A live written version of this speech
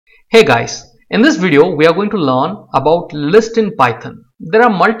Hey guys, in this video we are going to learn about list in Python. There are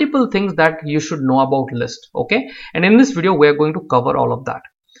multiple things that you should know about list, okay? And in this video we are going to cover all of that.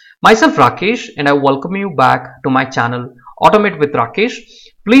 Myself Rakesh and I welcome you back to my channel Automate with Rakesh.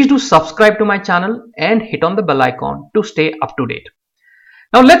 Please do subscribe to my channel and hit on the bell icon to stay up to date.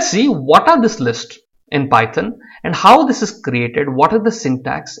 Now let's see what are this list in Python and how this is created, what is the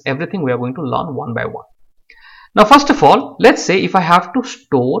syntax, everything we are going to learn one by one. Now first of all, let's say if I have to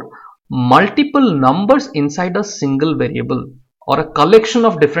store multiple numbers inside a single variable or a collection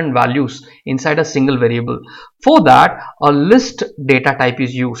of different values inside a single variable. For that, a list data type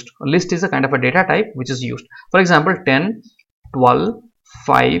is used. A list is a kind of a data type which is used. For example, 10, 12,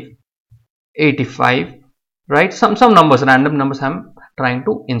 5, 85, right? Some numbers, random numbers I'm trying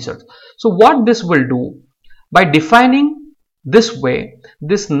to insert. So what this will do, by defining this way,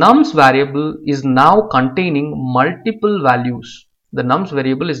 this nums variable is now containing multiple values. The nums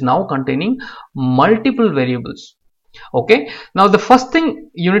variable is now containing multiple variables. Okay, now the first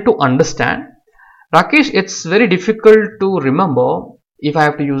thing you need to understand, Rakesh, it's very difficult to remember if I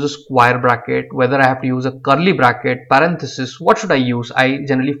have to use a square bracket, whether I have to use a curly bracket, parenthesis, what should I use? I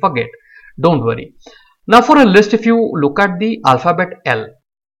generally forget. Don't worry. Now for a list, if you look at the alphabet L,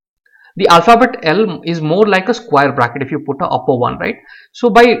 the alphabet L is more like a square bracket if you put a upper one, right? So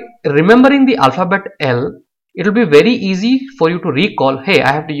by remembering the alphabet L, it will be very easy for you to recall, hey,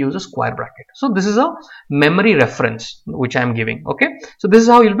 I have to use a square bracket. So this is a memory reference which I am giving. Okay, so this is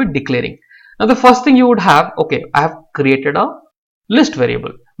how you'll be declaring. Now the first thing you would have, okay, I have created a list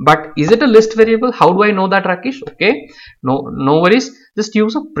variable, but is it a list variable? How do I know that, Rakesh? Okay, no worries, just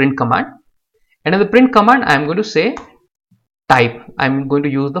use a print command, and in the print command I am going to say type. I'm going to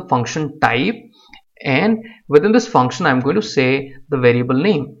use the function type, and within this function I'm going to say the variable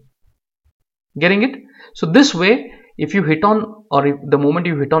name. Getting it? So this way, if you hit on, or if the moment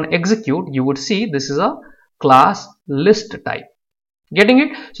you hit on execute, you would see this is a class list type. Getting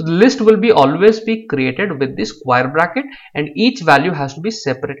it? So the list will be always be created with this square bracket, and each value has to be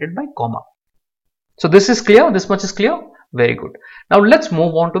separated by comma. So this is clear, this much is clear. Very good. Now let's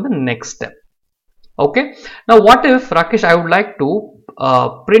move on to the next step. Okay, now what if, Rakesh, I would like to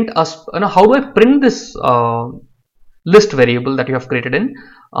print us, how do I print this list variable that you have created in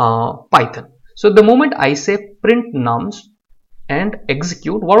Python? So the moment I say print nums and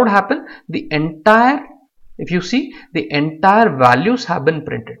execute, what would happen? The entire, if you see, the entire values have been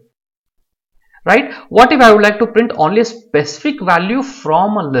printed, right? What if I would like to print only a specific value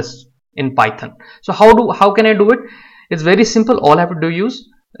from a list in Python? So how can I do it? It's very simple. All I have to do is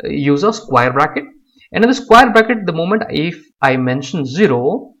use a square bracket. And in the square bracket, the moment if I mention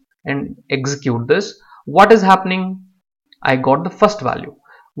 0 and execute this, what is happening? I got the first value.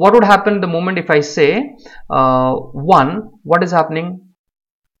 What would happen the moment if I say 1? What is happening?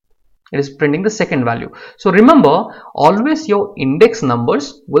 It is printing the second value. So remember, always your index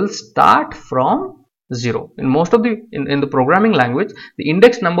numbers will start from 0. In most of the in the programming language, the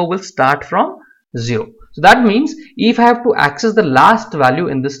index number will start from 0. So that means if I have to access the last value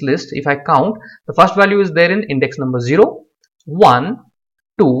in this list, if I count, the first value is there in index number 0, 1,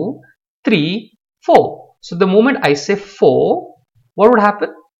 2, 3, 4. So the moment I say 4, what would happen?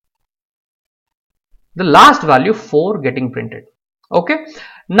 The last value 4 getting printed. Okay.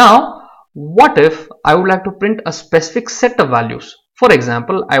 Now, what if I would like to print a specific set of values? For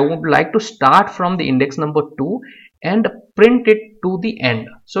example, I would like to start from the index number 2 and print it to the end.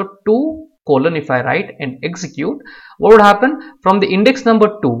 So 2 colon, if I write and execute, what would happen? From the index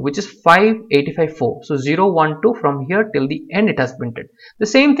number 2, which is 5, 85, 4. So 0, 1, 2, from here till the end it has printed. The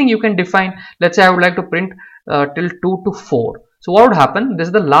same thing you can define. Let's say I would like to print till 2 to 4. So what would happen? This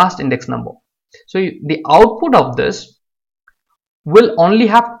is the last index number. So the output of this will only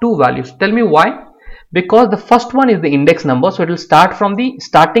have two values. Tell me why? Because the first one is the index number, so it will start from the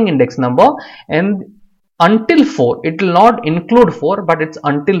starting index number and until 4. It will not include 4, but it's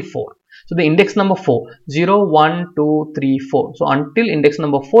until 4. So the index number 4, 0, 1, 2, 3, 4. So until index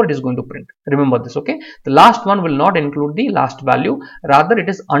number 4 it is going to print. Remember this, okay? The last one will not include the last value, rather it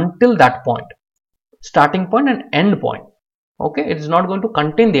is until that point, starting point and end point. Okay, it is not going to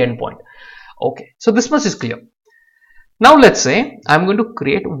contain the end point. Okay, so this much is clear. Now let's say I'm going to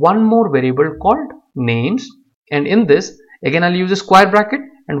create one more variable called names, and in this again I'll use a square bracket,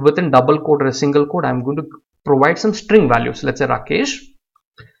 and within double quote or a single quote I'm going to provide some string values. Let's say Rakesh,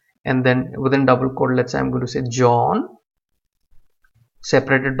 and then within double quote let's say I'm going to say John,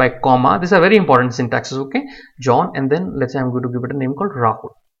 separated by comma. These are very important syntaxes. Okay, John, and then let's say I'm going to give it a name called Rahul.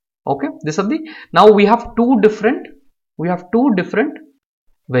 Okay, this are the, now we have two different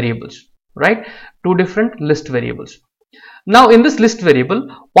variables, right? Two different list variables. Now in this list variable,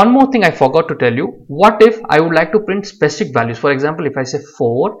 one more thing I forgot to tell you. What if I would like to print specific values? For example, if I say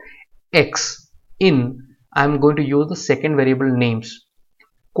for x in, I'm going to use the second variable names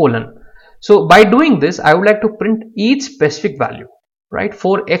colon. So by doing this, I would like to print each specific value, right?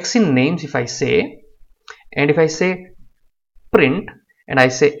 For x in names, if I say, and if I say print and I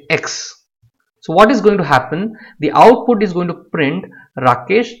say x, so what is going to happen? The output is going to print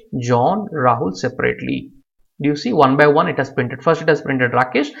Rakesh, John, Rahul separately. Do you see? One by one it has printed. First it has printed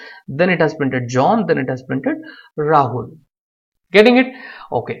Rakesh, then it has printed John, then it has printed Rahul. Getting it?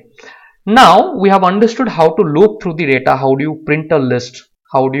 Okay. Now we have understood how to loop through the data. How do you print a list?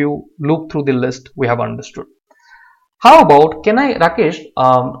 How do you loop through the list? We have understood. How about, can I, Rakesh,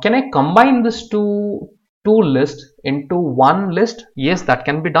 can I combine this two lists into one list? Yes, that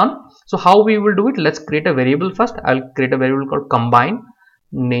can be done. So how we will do it? Let's create a variable first. I'll create a variable called combine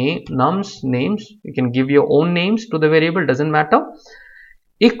nums names. You can give your own names to the variable, doesn't matter,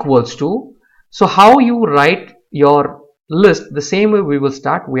 equals to. So how you write your list, the same way we will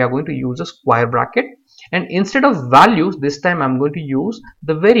start. We are going to use a square bracket, and instead of values, this time I'm going to use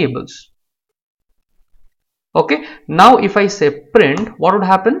the variables. Okay, now if I say print, what would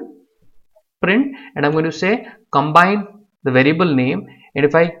happen? Print, and I'm going to say combine the variable name, and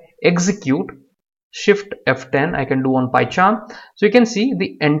if I execute shift F10, I can do on PyCharm. So you can see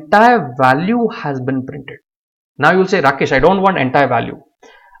the entire value has been printed. Now you will say, Rakesh, I don't want entire value,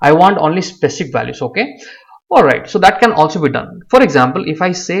 I want only specific values. Okay, all right, so that can also be done. For example, if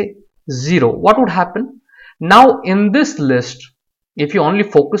I say 0, what would happen? Now in this list, if you only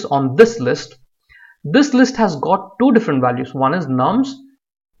focus on this list has got two different values. One is nums,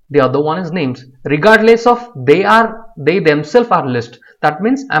 the other one is names. Regardless of they themselves are list. That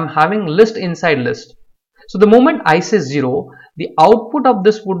means I'm having list inside list. So the moment I say 0, the output of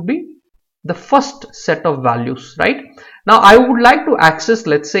this would be the first set of values, right? Now I would like to access,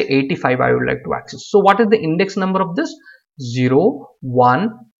 let's say 85 I would like to access. So what is the index number of this? 0, 1,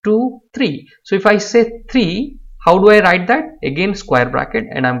 2, 3. So if I say 3, how do I write that? Again square bracket,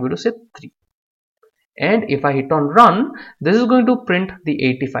 and I'm going to say 3. And if I hit on run, this is going to print the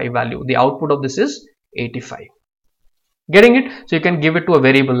 85 value. The output of this is 85. Getting it? So you can give it to a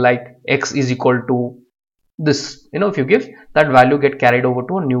variable like x is equal to this. If you give that value, get carried over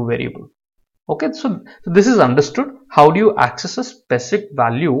to a new variable. Okay, so this is understood. How do you access a specific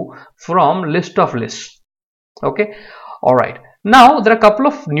value from list of lists? Okay, all right. Now there are a couple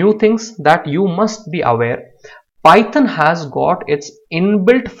of new things that you must be aware. Python has got its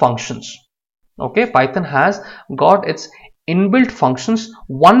inbuilt functions. Okay, Python has got its inbuilt functions.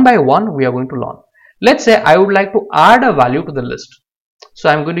 One by one we are going to learn. Let's say I would like to add a value to the list, so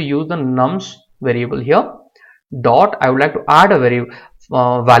I'm going to use the nums variable here. Dot, I would like to add a value,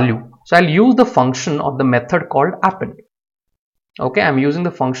 so I'll use the function of the method called append. Okay, I'm using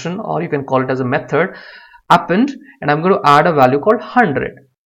the function, or you can call it as a method, append, and I'm going to add a value called 100.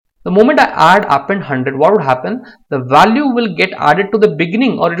 The moment I add append 100, what would happen? The value will get added to the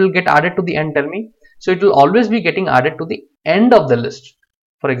beginning, or it will get added to the end, tell me. So it will always be getting added to the end of the list.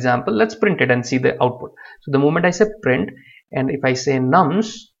 For example, let's print it and see the output. So the moment I say print, and if I say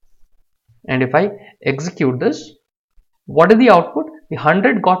nums, and if I execute this, what is the output? The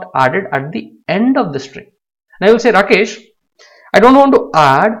 100 got added at the end of the string. Now you will say, Rakesh, I don't want to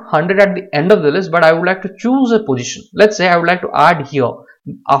add 100 at the end of the list, but I would like to choose a position. Let's say I would like to add here.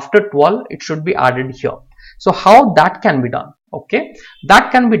 After 12, it should be added here. So how that can be done? Okay,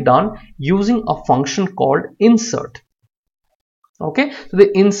 that can be done using a function called insert. Okay, so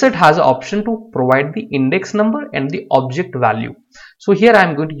the insert has an option to provide the index number and the object value. So here I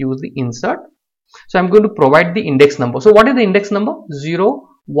am going to use the insert. So I'm going to provide the index number. So what is the index number? 0,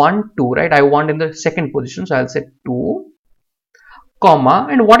 1, 2, right? I want in the second position. So I'll say 2, comma,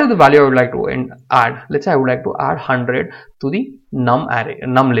 and what is the value I would like to add? Let's say I would like to add 100 to the num array,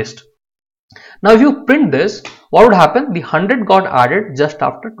 num list. Now if you print this, what would happen? The 100 got added just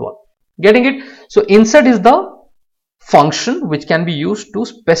after 12. Getting it? So insert is the function which can be used to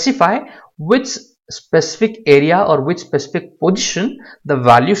specify which specific area or which specific position the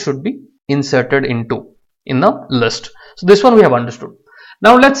value should be inserted into in the list. So this one we have understood.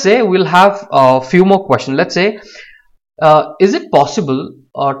 Now let's say we'll have a few more questions. Let's say is it possible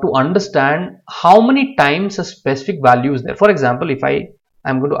to understand how many times a specific value is there? For example, if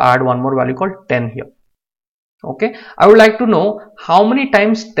I'm going to add one more value called 10 here. Okay, I would like to know how many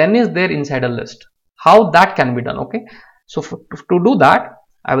times 10 is there inside a list. How that can be done? Okay, so to do that,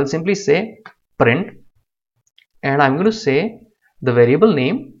 I will simply say print, and I'm going to say the variable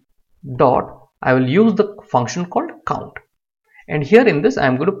name dot, I will use the function called count, and here in this I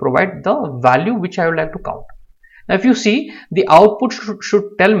am going to provide the value which I would like to count. Now if you see, the output should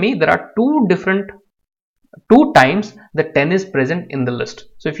tell me there are two times the 10 is present in the list.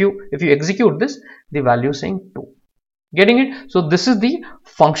 So if you execute this, the value is saying 2. Getting it? So this is the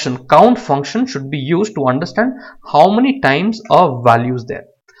function. Count function should be used to understand how many times a value is there.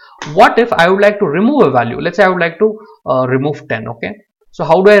 What if I would like to remove a value? Let's say I would like to remove 10. Okay, so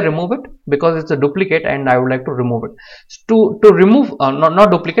how do I remove it? Because it's a duplicate and I would like to remove it. To remove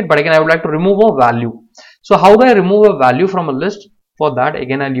not duplicate, but again I would like to remove a value. So how do I remove a value from a list? For that,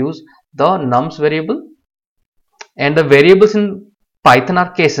 again I'll use the nums variable, and the variables in Python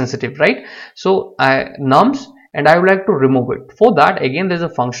are case sensitive, right? So nums, and I would like to remove it. For that, again there's a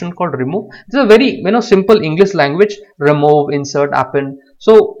function called remove. This is a very simple English language. Remove, insert, append.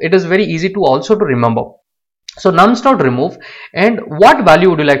 So it is very easy to also to remember. So nums dot remove, and what value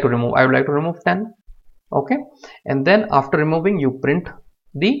would you like to remove? I would like to remove 10. Okay, and then after removing, you print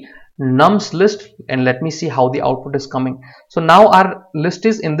the nums list, and let me see how the output is coming. So now our list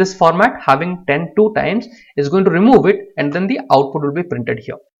is in this format, having 10 two times. Is going to remove it, and then the output will be printed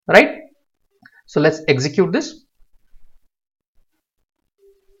here, right? So let's execute this.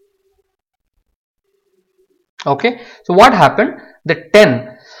 Okay, so what happened? The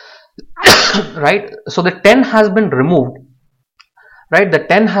 10 right, so the 10 has been removed, right? The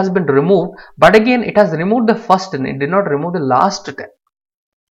 10 has been removed, but again it has removed the first 10. It did not remove the last 10.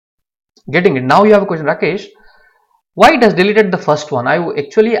 Getting it? Now you have a question, Rakesh, why it has deleted the first one? I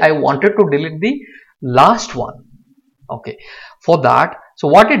wanted to delete the last one. Okay, for that, so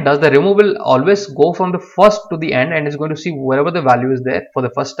what it does, the remove will always go from the first to the end, and is going to see wherever the value is there for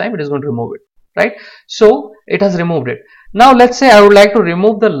the first time, it is going to remove it, right? So it has removed it. Now let's say I would like to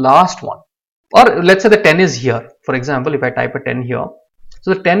remove the last one, or let's say the 10 is here. For example, if I type a 10 here,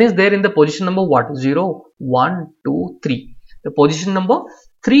 so the 10 is there in the position number what? 0, 1, 2, 3. The position number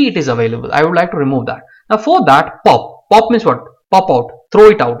 3 it is available. I would like to remove that. Now for that, pop means what? Pop out, throw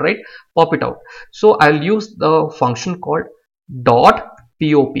it out, right? Pop it out. So I'll use the function called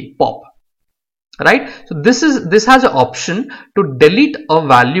pop, right? So this has an option to delete a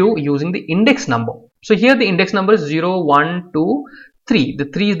value using the index number. So here the index number is 0, 1, 2, 3. The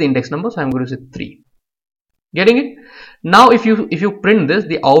 3 is the index number, so I'm going to say 3. Getting it? Now if you print this,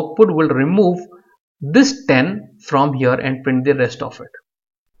 the output will remove this 10 from here and print the rest of it.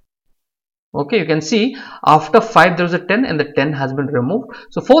 Okay, you can see after 5 there is a 10, and the 10 has been removed.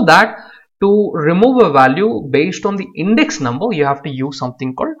 So for that, to remove a value based on the index number, you have to use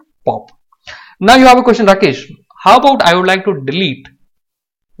something called pop. Now you have a question, Rakesh, how about I would like to delete,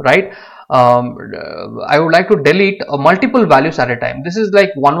 right? I would like to delete multiple values at a time. This is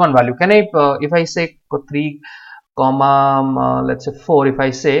like one value. Can I if I say 3 comma let's say 4, if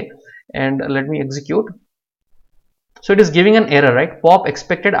I say, and let me execute, so it is giving an error, right? Pop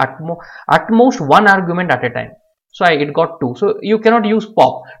expected at most one argument at a time. So it got 2. So you cannot use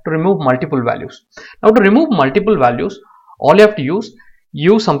pop to remove multiple values. Now to remove multiple values, all you have to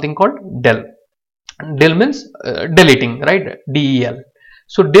use something called del. Del means deleting, right? Del.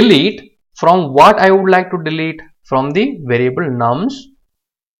 So delete from what I would like to delete, from the variable nums,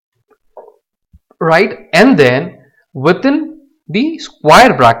 right? And then within the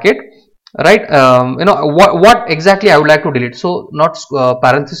square bracket, right? What exactly I would like to delete. So not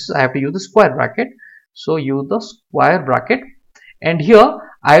parenthesis, I have to use the square bracket. So use the square bracket, and here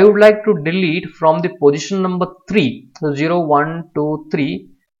I would like to delete from the position number 3, so 0, 1, 2, 3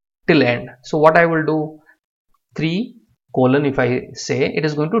 till end. So what I will do, 3 colon, if I say, it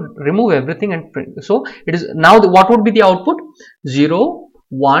is going to remove everything and print. So it is now what would be the output? 0,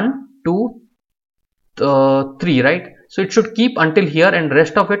 1, 2, 3, right? So it should keep until here, and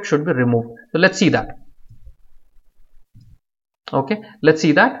rest of it should be removed. So let's see that. Okay, let's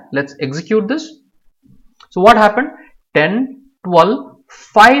see that. Let's execute this. So what happened? 10, 12,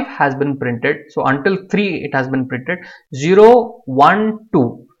 5 has been printed. So until 3 it has been printed. 0, 1,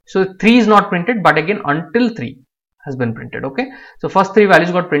 2. So 3 is not printed, but again until 3 has been printed. Okay, so first 3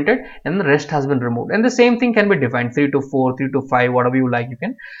 values got printed, and the rest has been removed. And the same thing can be defined, 3 to 4, 3 to 5, whatever you like. You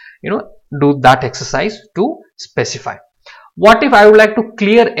can do that exercise to specify. What if I would like to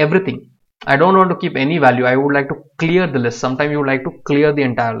clear everything? I don't want to keep any value. I would like to clear the list. Sometimes you would like to clear the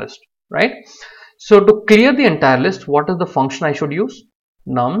entire list, right? So to clear the entire list, what is the function I should use?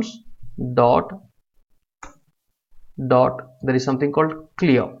 Nums dot there is something called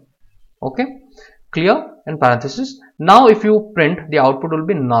clear. Okay, clear and parenthesis. Now if you print, the output will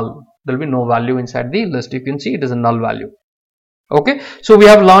be null. There will be no value inside the list. You can see it is a null value. Okay, so we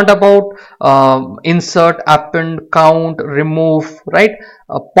have learned about insert, append, count, remove, right?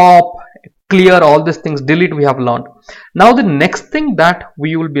 Pop, clear, all these things, delete, we have learned. Now the next thing that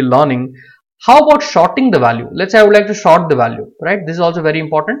we will be learning, How about sorting the value? Let's say I would like to sort the value, right? This is also very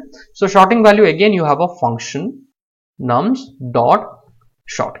important. So sorting value, again you have a function nums dot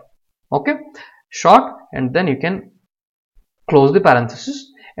sort. Okay, sort, and then you can close the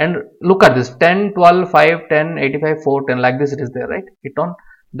parenthesis and look at this 10, 12, 5, 10, 85, 4, 10, like this it is there, right? Hit on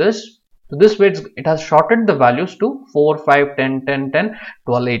this. So this way it has sorted the values to 4, 5, 10, 10, 10,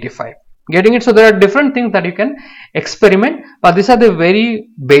 12, 85. Getting it? So there are different things that you can experiment, but these are the very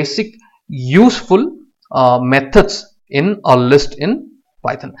basic useful methods in a list in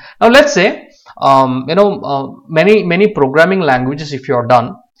Python. Now let's say many programming languages, if you are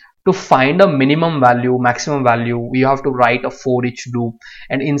done to find a minimum value, maximum value, you have to write a for each loop,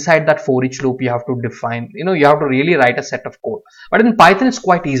 and inside that for each loop you have to define, you have to really write a set of code. But in Python it's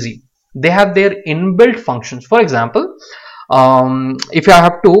quite easy. They have their inbuilt functions. For example, if I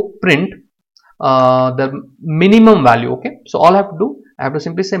have to print the minimum value, okay, so all I have to do, I have to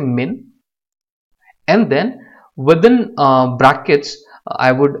simply say min, and then within brackets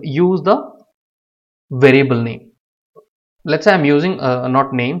I would use the variable name. Let's say I'm using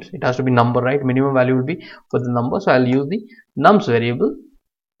not names, it has to be number, right? Minimum value will be for the number, so I'll use the nums variable.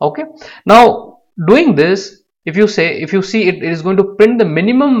 Okay, now doing this, if you see it is going to print the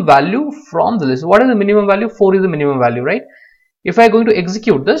minimum value from the list. What is the minimum value? 4 is the minimum value, right? If I'm going to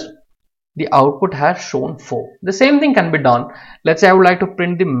execute this, the output has shown 4. The same thing can be done. Let's say I would like to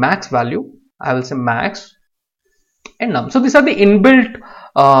print the max value. I will say max and num. So these are the inbuilt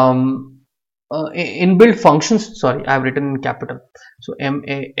functions. Sorry, I have written in capital, so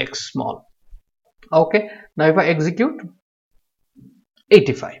max small. Okay, now if I execute,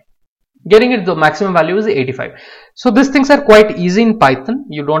 85. Getting it, the maximum value is 85. So these things are quite easy in Python.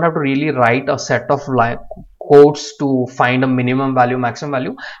 You don't have to really write a set of codes to find a minimum value, maximum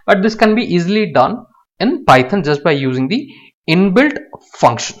value, but this can be easily done in Python just by using the inbuilt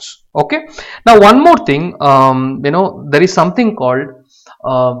functions. Okay, now one more thing, there is something called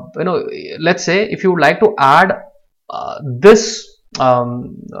let's say if you would like to add this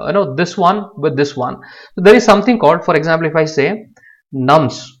this one with this one, so there is something called, for example, if I say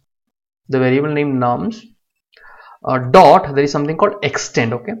nums, the variable name nums dot, there is something called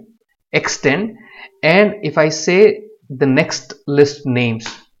extend. Okay, extend, and if I say the next list names,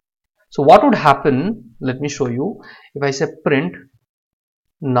 so what would happen, let me show you. If I say print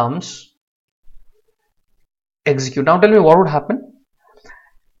nums execute, now tell me what would happen.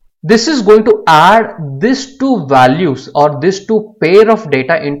 This is going to add these two values or this two pair of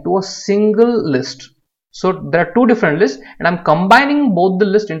data into a single list. So there are two different lists and I'm combining both the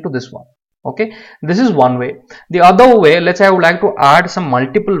list into this one. Okay, this is one way. The other way, let's say I would like to add some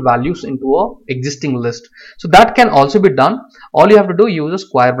multiple values into a existing list, so that can also be done. All you have to do, use a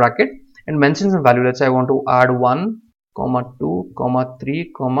square bracket and mention some value. Let's say I want to add 1, 2,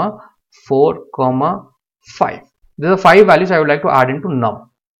 3, 4, 5. These are 5 values I would like to add into num.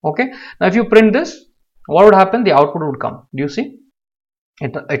 Okay, now if you print this, what would happen? The output would come. Do you see?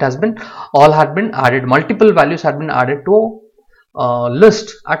 It has been, all had been added, multiple values had been added to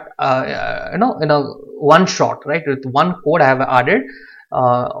list at in a one shot, right? With one code I have added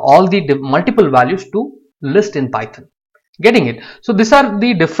all the multiple values to list in Python. Getting it? So these are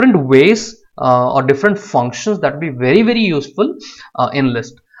the different ways or different functions that will be very useful in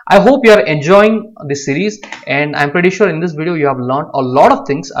list. I hope you are enjoying this series, and I'm pretty sure in this video you have learned a lot of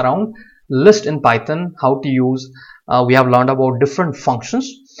things around list in Python, how to use. We have learned about different functions.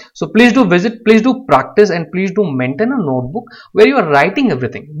 So please do visit, please do practice, and please do maintain a notebook where you are writing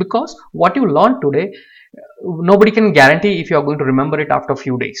everything, because what you learned today, nobody can guarantee if you are going to remember it after a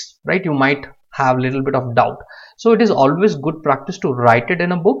few days, right? You might have a little bit of doubt. So it is always good practice to write it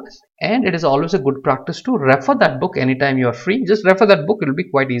in a book, and it is always a good practice to refer that book anytime you are free. Just refer that book, it will be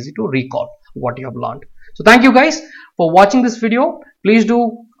quite easy to recall what you have learned. So thank you guys for watching this video. Please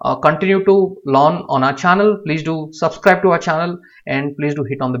do continue to learn on our channel. Please do subscribe to our channel, and please do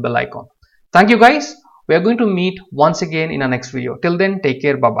hit on the bell icon. Thank you guys. We are going to meet once again in our next video. Till then, take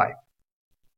care. Bye bye.